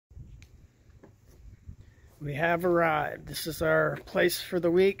We have arrived. This is our place for the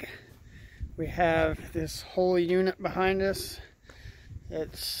week. We have this whole unit behind us.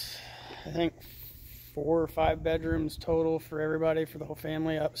 It's, I think, 4 or 5 bedrooms total for everybody, for the whole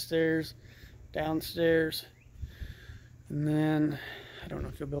family, upstairs, downstairs. And then, I don't know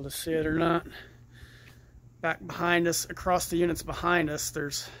if you'll be able to see it or not, back behind us, across the units behind us,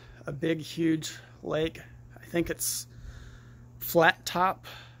 there's a big, huge lake. I think it's Flat Top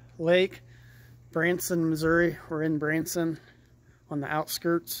Lake, Branson, Missouri. We're in Branson on the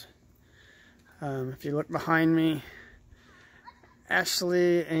outskirts. If you look behind me,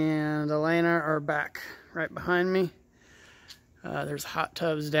 Ashley and Elena are back right behind me. There's hot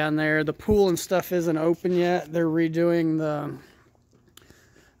tubs down there. The pool and stuff isn't open yet. They're redoing the,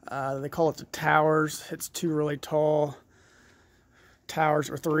 they call it the towers. It's 2 really tall towers,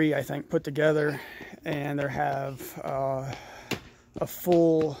 or 3 I think, put together. And they have a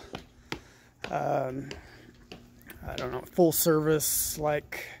full, I don't know, full service,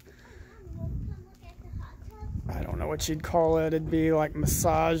 like, I don't know what you'd call it. It'd be like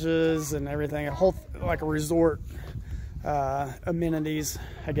massages and everything, a whole, like a resort, amenities,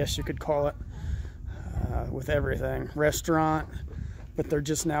 I guess you could call it, with everything. Restaurant, but they're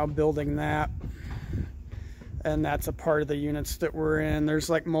just now building that, and that's a part of the units that we're in. There's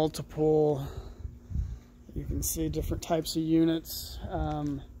like multiple, you can see different types of units.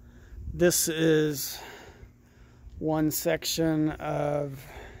 This is one section of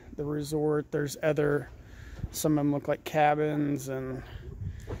the resort. There's other, some of them look like cabins, and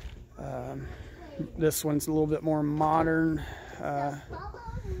this one's a little bit more modern,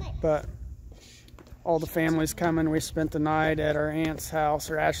 but all the families coming. We spent the night at our aunt's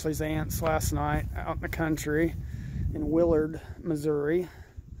house, or Ashley's aunt's, last night out in the country in Willard, Missouri.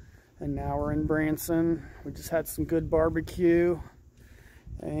 And now we're in Branson. We just had some good barbecue,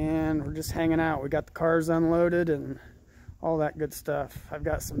 and we're just hanging out. We got the cars unloaded and all that good stuff. I've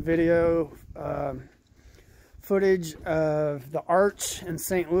got some video footage of the Arch in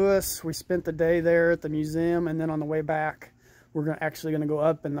St. Louis. We spent the day there at the museum, and then on the way back, we're actually going to go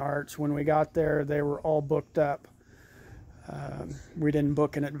up in the Arch. When we got there, they were all booked up. We didn't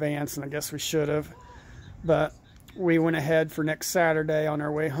book in advance, and I guess we should have. But we went ahead for next Saturday on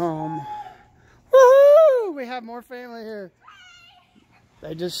our way home. Woohoo! We have more family here.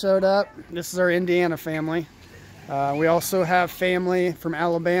 They just showed up. This is our Indiana family. We also have family from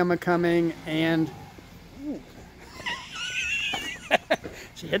Alabama coming, and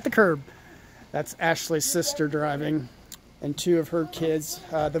she hit the curb. That's Ashley's sister driving, and 2 of her kids,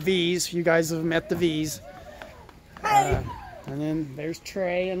 the V's. You guys have met the V's. And then there's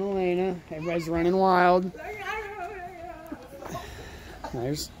Trey and Elena. Everybody's running wild.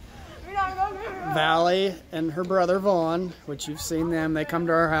 There's Valley and her brother Vaughn, which you've seen them. They come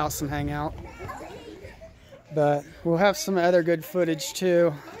to our house and hang out. But we'll have some other good footage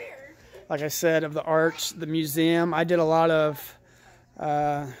too. Like I said, of the Arch, the museum. I did a lot of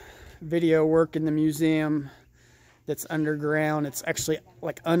video work in the museum that's underground. It's actually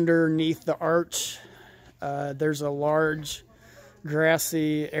like underneath the Arch. There's a large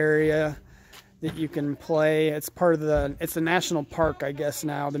grassy area that you can play. It's part of the, it's a national park, I guess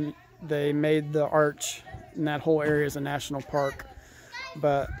now. They made the Arch, and that whole area is a national park.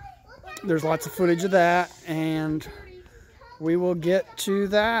 But there's lots of footage of that, and we will get to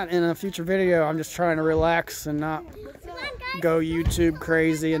that in a future video. I'm just trying to relax and not go YouTube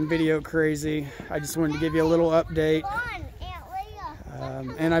crazy and video crazy. I just wanted to give you a little update.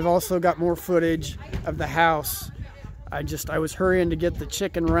 And I've also got more footage of the house. I was hurrying to get the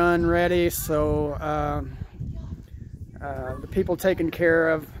chicken run ready, so the people taking care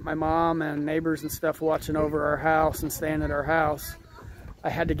of my mom and neighbors and stuff watching over our house and staying at our house, I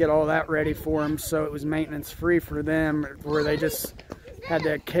had to get all that ready for them, so it was maintenance free for them, where they just had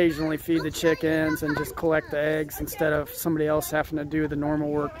to occasionally feed the chickens and just collect the eggs instead of somebody else having to do the normal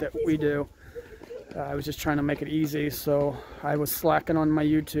work that we do. I was just trying to make it easy, so I was slacking on my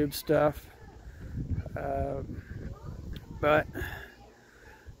YouTube stuff. But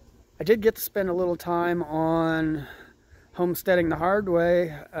I did get to spend a little time on Homesteading the Hard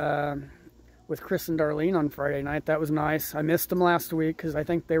Way with Chris and Darlene on Friday night. That was nice. I missed them last week because I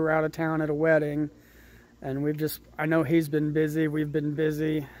think they were out of town at a wedding. And I know he's been busy, we've been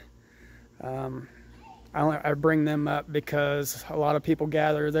busy. I bring them up because a lot of people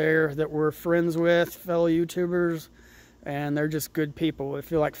gather there that we're friends with, fellow YouTubers, and they're just good people. We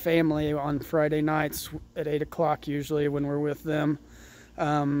feel like family on Friday nights at 8 o'clock usually when we're with them.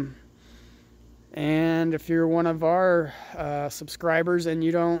 And if you're one of our subscribers and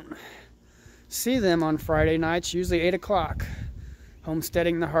you don't see them on Friday nights, usually 8 o'clock,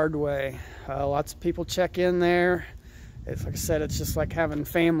 Homesteading the Hard Way. Lots of people check in there. It's like I said, it's just like having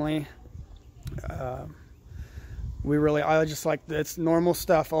family. I just like, it's normal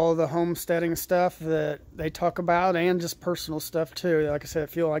stuff, all the homesteading stuff that they talk about, and just personal stuff too. Like I said, I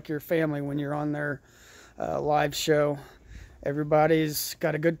feel like you're family when you're on their live show. Everybody's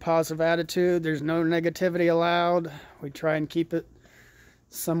got a good positive attitude. There's no negativity allowed. We try and keep it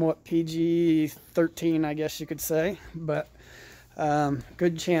somewhat PG-13, I guess you could say. But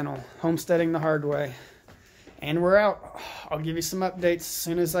good channel, Homesteading the Hard Way. And we're out. I'll give you some updates as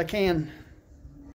soon as I can.